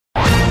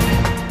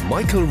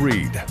Michael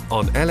Reid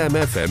on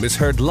LMFM is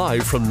heard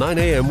live from 9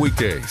 a.m.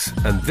 weekdays,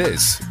 and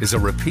this is a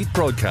repeat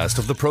broadcast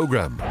of the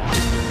programme.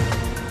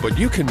 But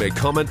you can make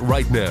comment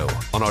right now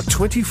on our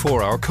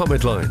 24-hour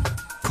comment line.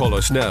 Call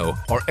us now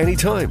or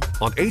anytime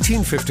on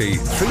 1850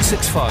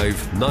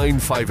 365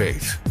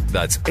 958.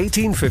 That's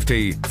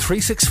 1850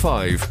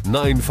 365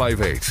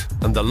 958.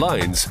 And the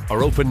lines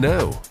are open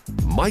now.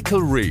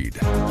 Michael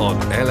Reid on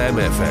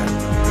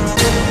LMFM.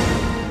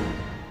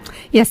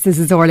 Yes, this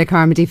is Orlaith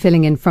Carmody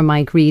filling in for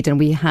Mike Reid, and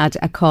we had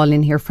a call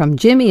in here from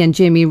Jimmy, and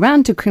Jimmy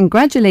ran to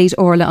congratulate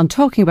Orla on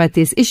talking about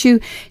this issue.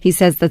 He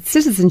says that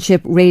citizenship,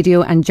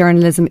 radio and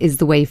journalism is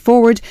the way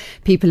forward.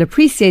 People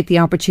appreciate the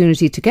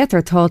opportunity to get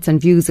their thoughts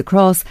and views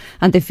across,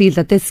 and they feel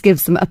that this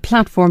gives them a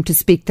platform to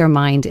speak their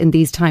mind. In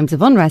these times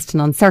of unrest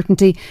and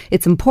uncertainty,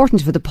 it's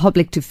important for the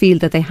public to feel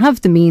that they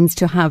have the means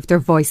to have their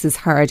voices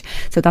heard.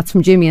 So that's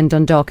from Jimmy in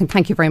Dundalk, and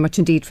thank you very much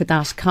indeed for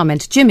that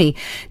comment, Jimmy.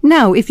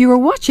 Now, if you were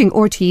watching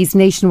RTÉ's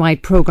nationwide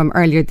programme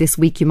earlier this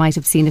week, you might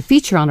have seen a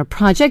feature on a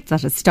project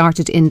that has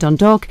started in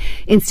Dundalk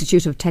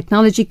Institute of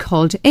Technology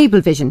called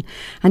Ablevision,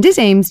 and it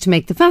aims to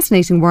make the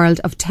fascinating world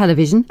of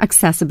television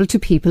accessible to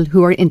people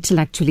who are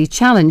intellectually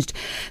challenged.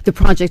 The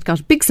project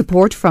got big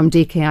support from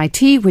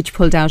DKIT, which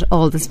pulled out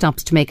all the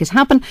stops to make it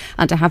happen,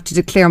 and I have to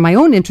declare my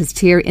own interest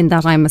here in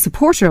that I'm a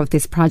supporter of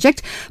this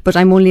project, but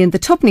I'm only in the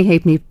tuppenny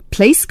halfpenny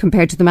place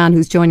compared to the man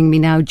who's joining me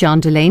now, John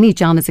Delany.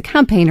 John is a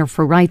campaigner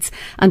for rights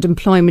and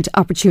employment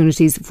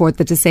opportunities for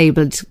the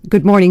disabled.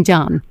 Good morning,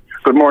 John.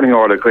 Good morning,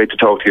 Orla. Great to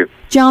talk to you.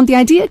 John, the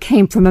idea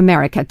came from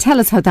America. Tell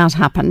us how that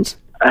happened.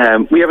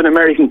 We have an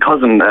American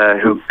cousin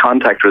who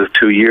contacted us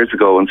 2 years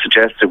ago and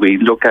suggested we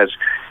look at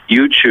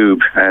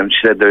YouTube.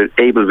 She said that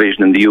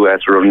Ablevision in the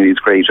US are running these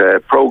great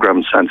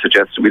programs and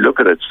suggested we look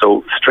at it.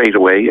 So straight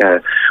away,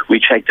 we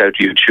checked out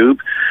YouTube,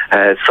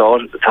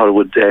 thought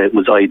it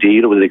was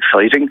ideal, it was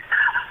exciting.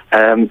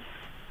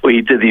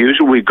 We did the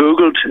usual. We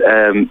Googled,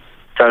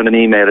 found an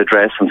email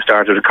address and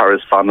started a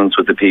correspondence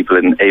with the people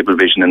in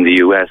Ablevision in the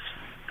US.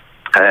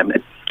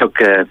 It took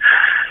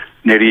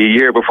nearly a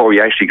year before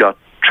we actually got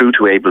through to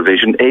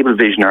Ablevision.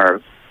 Ablevision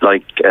are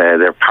like,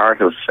 they're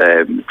part of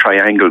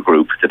Triangle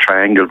Group. The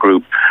Triangle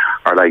Group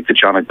are like the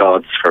John of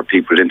Gods for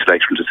people with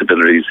intellectual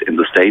disabilities in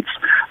the States,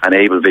 and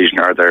Ablevision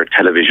are their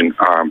television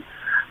arm.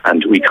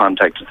 And we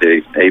contacted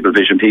the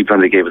Ablevision people,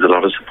 and they gave us a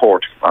lot of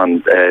support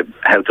and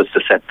helped us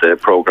to set the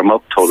programme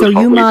up. So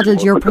you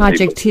modelled your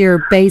project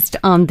here based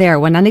on their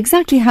one. And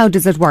exactly how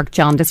does it work,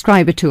 John?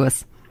 Describe it to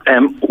us.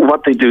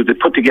 What they do, they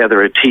put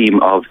together a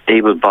team of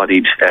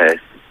able-bodied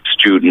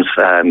students,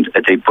 and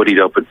they buddied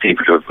up with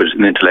people with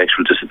an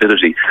intellectual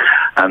disability.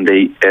 And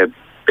they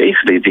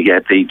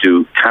they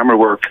do camera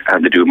work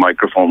and they do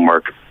microphone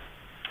work,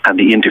 and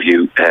they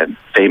interview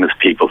famous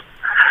people.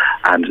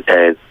 And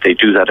they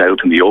do that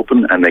out in the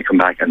open, and they come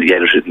back and they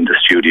edit it in the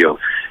studio.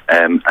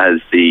 As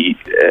the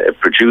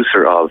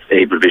producer of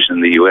Ablevision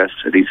in the US,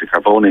 Lisa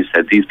Carbone,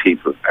 said these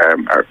people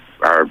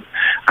are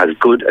as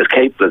good, as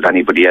capable as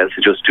anybody else.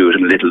 They just do it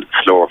in a little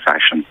slower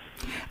fashion.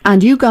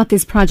 And you got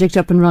this project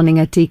up and running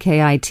at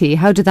DKIT.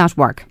 How did that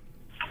work?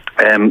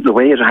 The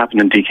way it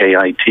happened in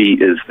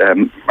DKIT is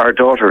our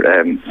daughter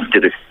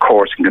did a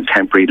course in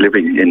contemporary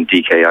living in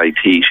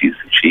DKIT.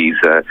 She's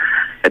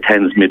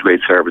attends Midway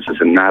services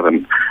in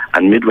Navan,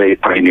 and Midway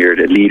pioneered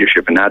a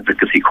leadership and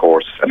advocacy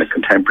course and a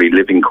contemporary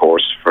living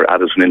course for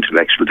adults with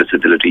intellectual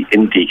disability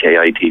in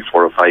DKIT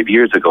 4 or 5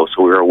 years ago.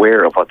 So we were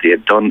aware of what they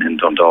had done in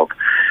Dundalk.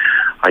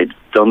 I'd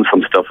done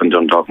some stuff in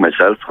Dundalk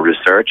myself for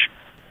research,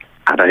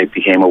 and I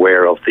became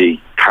aware of the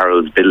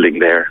Carroll's building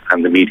there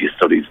and the media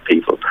studies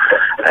people.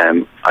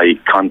 I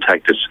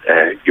contacted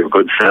your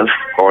good self,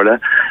 Orla.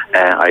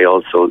 I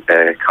also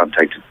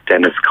contacted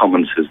Dennis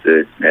Cummins, who's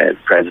the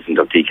president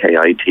of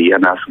DKIT,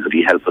 and asked him could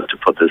he help us to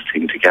put this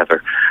thing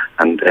together.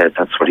 And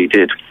that's what he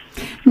did.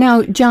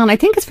 Now, John, I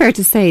think it's fair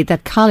to say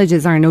that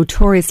colleges are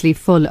notoriously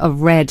full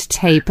of red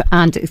tape,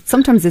 and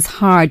sometimes it's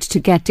hard to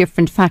get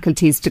different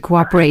faculties to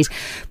cooperate.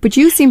 But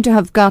you seem to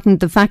have gotten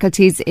the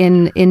faculties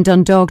in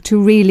Dundalk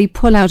to really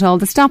pull out all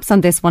the stops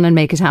on this one and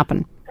make it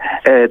happen.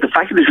 The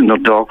faculties in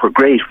Dundalk were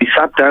great. We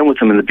sat down with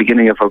them in the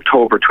beginning of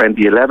October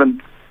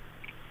 2011,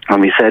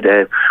 and we said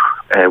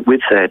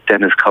with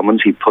Dennis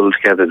Cummins, he pulled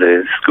together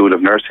the School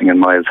of Nursing and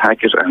Miles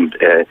Hackett and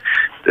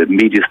the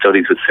Media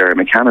Studies with Sarah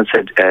McCann, and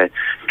said,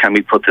 can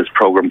we put this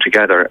programme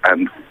together?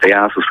 And they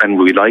asked us when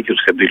would we like it. We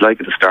said we'd like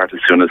it to start as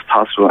soon as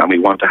possible, and we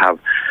want to have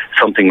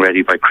something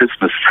ready by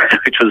Christmas,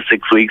 which was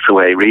 6 weeks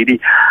away, really.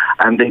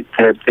 And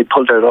they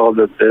pulled out all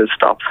the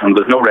stops, and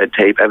there was no red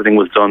tape. Everything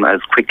was done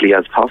as quickly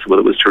as possible.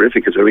 It was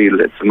terrific. It's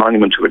a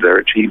monument to their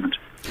achievement.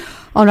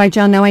 All right,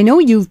 John, now I know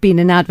you've been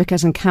an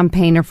advocate and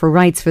campaigner for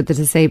rights for the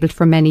disabled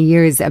for many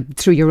years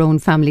through your own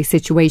family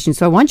situation.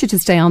 So I want you to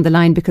stay on the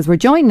line because we're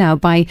joined now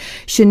by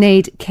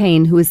Sinead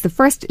Kane, who is the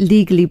first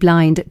legally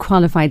blind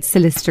qualified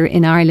solicitor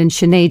in Ireland.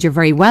 Sinead, you're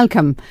very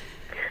welcome.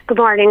 Good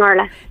morning,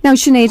 Orla. Now,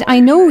 Sinead, I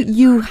know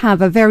you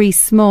have a very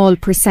small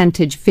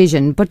percentage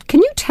vision, but can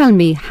you tell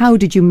me how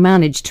did you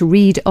manage to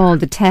read all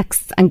the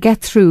texts and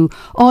get through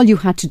all you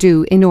had to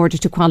do in order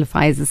to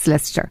qualify as a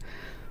solicitor?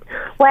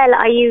 Well,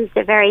 I used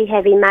a very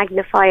heavy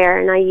magnifier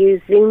and I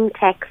used Zoom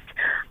text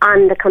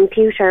on the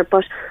computer,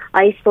 but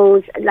I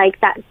suppose like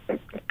that,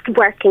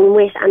 working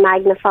with a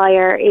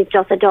magnifier is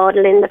just a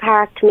dawdle in the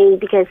park to me,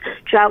 because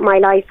throughout my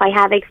life I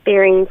have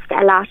experienced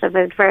a lot of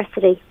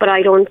adversity, but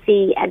I don't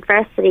see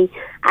adversity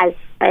as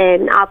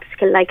an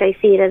obstacle. Like, I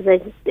see it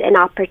as an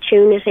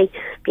opportunity,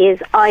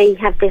 because I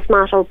have this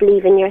motto: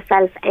 believe in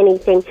yourself,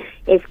 anything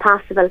is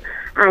possible.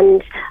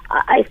 And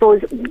I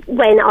suppose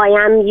when I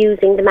am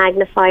using the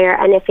magnifier,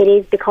 and if it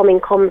is becoming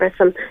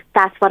cumbersome,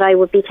 that's what I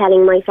would be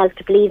telling myself,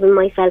 to believe in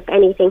myself,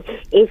 anything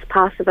is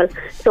possible.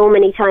 So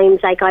many times,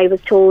 like, I was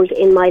told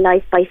in my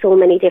life by so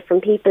many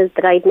different people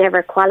that I'd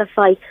never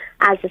qualify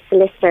as a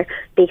solicitor,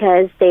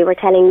 because they were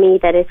telling me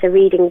that it's a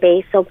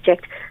reading-based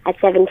subject. At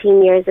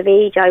 17 years of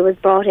age, I was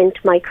brought into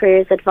my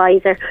careers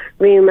advisor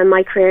room, and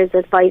my careers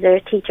advisor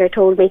teacher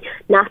told me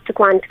not to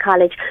go on to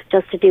college,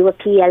 just to do a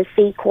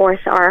PLC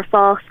course or a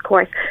FOSS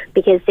course,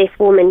 because this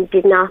woman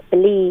did not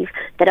believe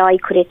that I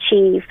could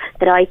achieve,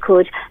 that I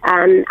could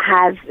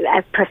have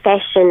a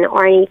profession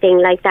or anything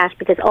like that,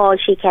 because all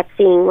she kept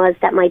seeing was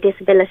that my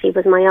disability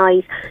was my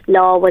eyes.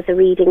 Law was a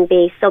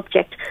reading-based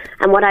subject.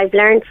 And what I've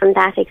learned from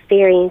that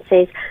experience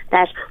is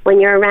that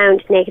when you're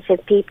around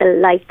negative people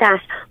like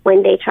that,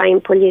 when they try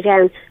and pull you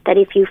down, that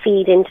if you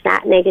feed into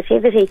that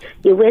negativity,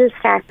 you will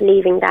start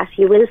believing that.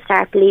 You will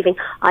start believing,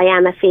 I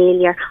am a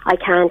failure, I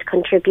can't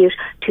contribute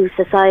to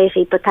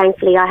society. But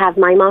thankfully I have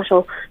my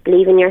motto: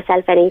 believe in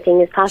yourself, anything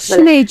is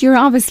possible. Sinead, you're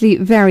obviously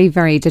very,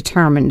 very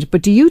determined,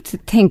 but do you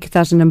think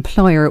that an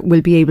employer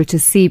will be able to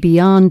see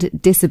beyond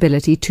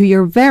disability to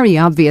your very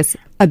obvious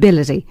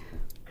ability?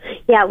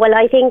 Yeah, well,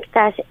 I think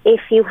that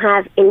if you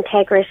have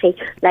integrity,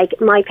 like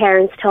my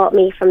parents taught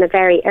me from a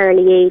very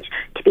early age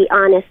to be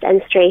honest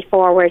and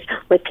straightforward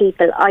with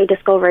people. I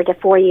discovered at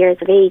 4 years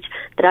of age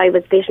that I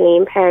was visually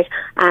impaired.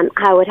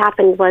 How it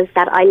happened was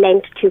that I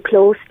leant too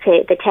close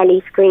to the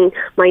telly screen.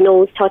 My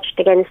nose touched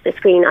against the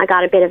screen. I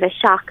got a bit of a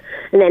shock,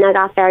 and then I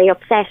got very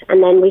upset,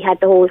 and then we had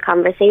the whole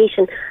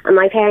conversation, and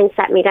my parents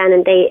sat me down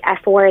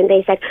at 4 and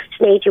they said,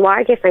 Sinead, you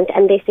are different,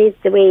 and this is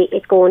the way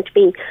it's going to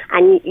be,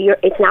 and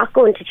it's not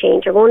going to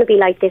change. You're going to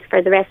be like this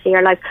for the rest of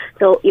your life,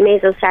 so you may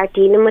as well start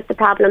dealing with the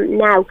problem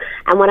now.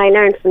 And what I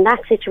learned from that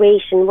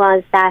situation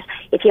was that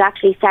if you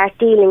actually start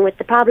dealing with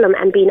the problem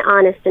and being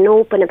honest and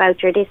open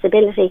about your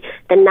disability,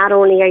 then not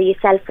only are you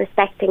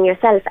self-respecting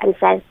yourself and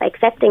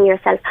self-accepting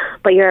yourself,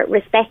 but you're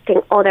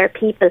respecting other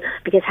people,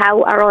 because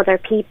how are other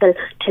people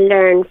to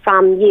learn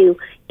from you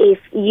if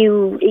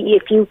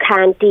you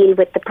can't deal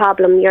with the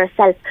problem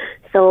yourself?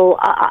 So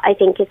I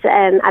think it's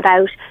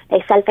about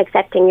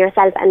self-accepting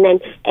yourself and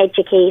then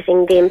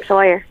educating the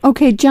employer.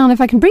 OK, John,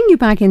 if I can bring you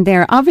back in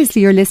there.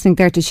 Obviously, you're listening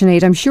there to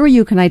Sinead. I'm sure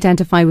you can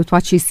identify with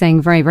what she's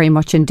saying very, very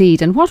much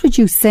indeed. And what would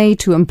you say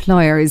to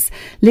employers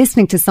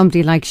listening to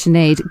somebody like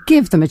Sinead?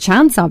 Give them a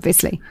chance,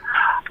 obviously.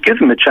 Give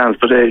them a chance,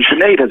 but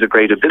Sinead has a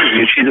great ability,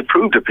 and she's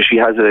approved it, but she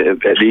has a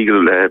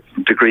legal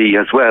degree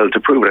as well to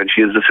prove it, and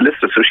she is a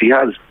solicitor, so she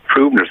has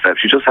proven herself.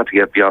 She just had to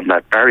get beyond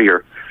that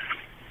barrier.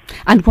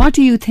 And what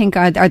do you think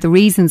are the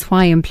reasons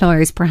why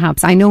employers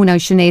perhaps, I know now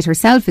Sinead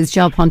herself is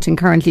job hunting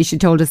currently, she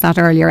told us that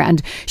earlier,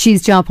 and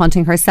she's job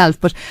hunting herself,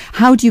 but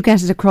how do you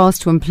get it across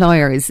to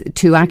employers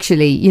to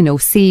actually,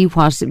 see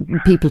what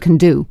people can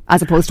do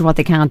as opposed to what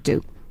they can't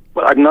do?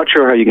 Well, I'm not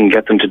sure how you can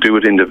get them to do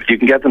it. You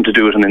can get them to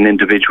do it on an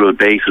individual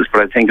basis,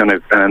 but I think on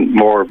a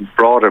more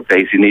broader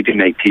basis, you need to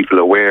make people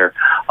aware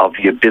of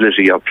the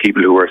ability of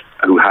people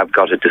who have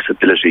got a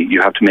disability.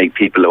 You have to make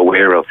people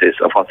aware of this,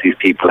 of what these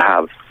people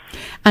have.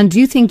 And do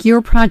you think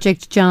your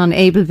project, John,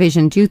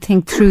 Ablevision, do you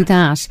think through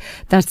that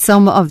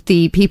some of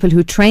the people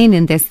who train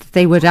in this,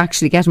 they would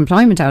actually get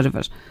employment out of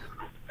it?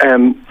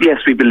 Yes,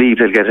 we believe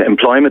they'll get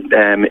employment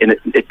in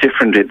it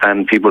differently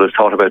than people have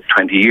thought about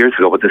 20 years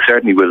ago, but they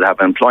certainly will have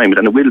employment,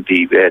 and it will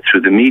be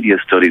through the media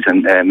studies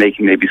and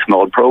making maybe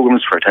small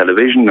programs for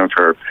television or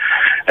for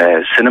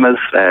cinemas.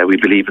 We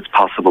believe it's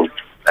possible.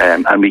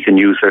 And we can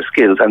use their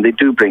skills, and they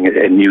do bring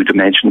a new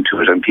dimension to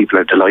it, and people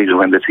are delighted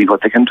when they see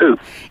what they can do.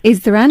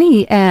 Is there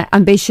any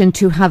ambition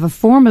to have a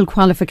formal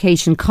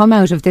qualification come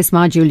out of this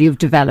module you've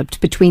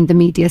developed between the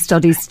media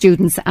studies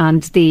students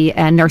and the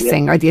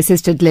nursing or the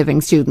assisted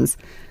living students?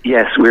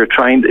 Yes, we're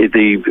trying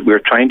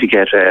to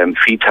get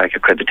FETAC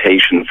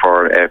accreditation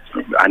for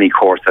any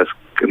course that's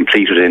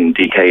completed in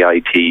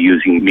DKIT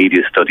using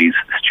media studies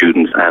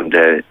students and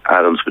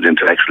adults with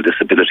intellectual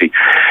disability.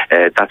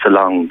 That's a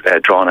long,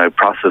 drawn-out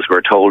process,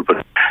 we're told,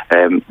 but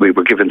we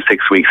were given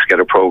 6 weeks to get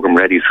a programme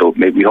ready, so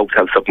maybe we hope to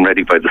have something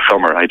ready by the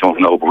summer. I don't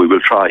know, but we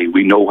will try.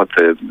 We know what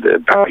the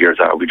barriers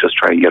are. We just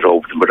try and get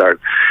over them, but our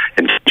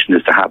intention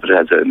is to have it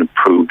as an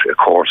approved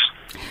course.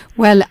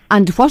 Well,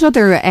 and what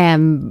other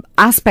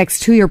aspects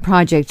to your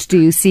project do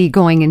you see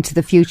going into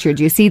the future?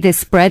 Do you see this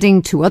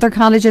spreading to other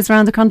colleges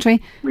around the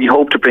country? We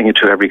hope to bring it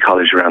to every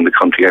college around the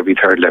country, every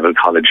third level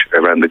college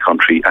around the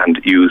country, and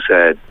use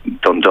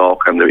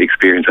Dundalk and the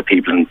experience of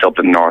people in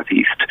Dublin North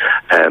East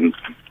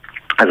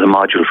as a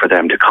module for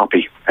them to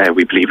copy.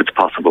 We believe it's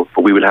possible,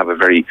 but we will have a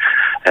very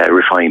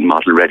refined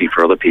model ready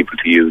for other people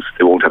to use.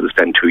 They won't have to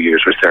spend 2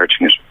 years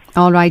researching it.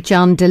 All right,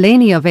 John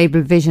Delany of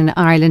Ablevision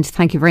Ireland,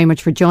 thank you very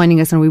much for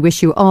joining us, and we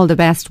wish you all the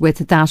best with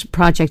that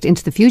project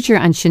into the future.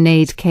 And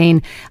Sinead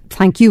Kane,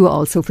 thank you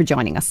also for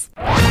joining us.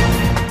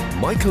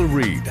 Michael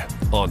Reid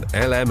on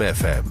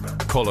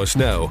LMFM. Call us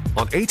now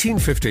on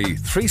 1850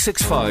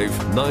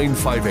 365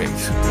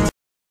 958.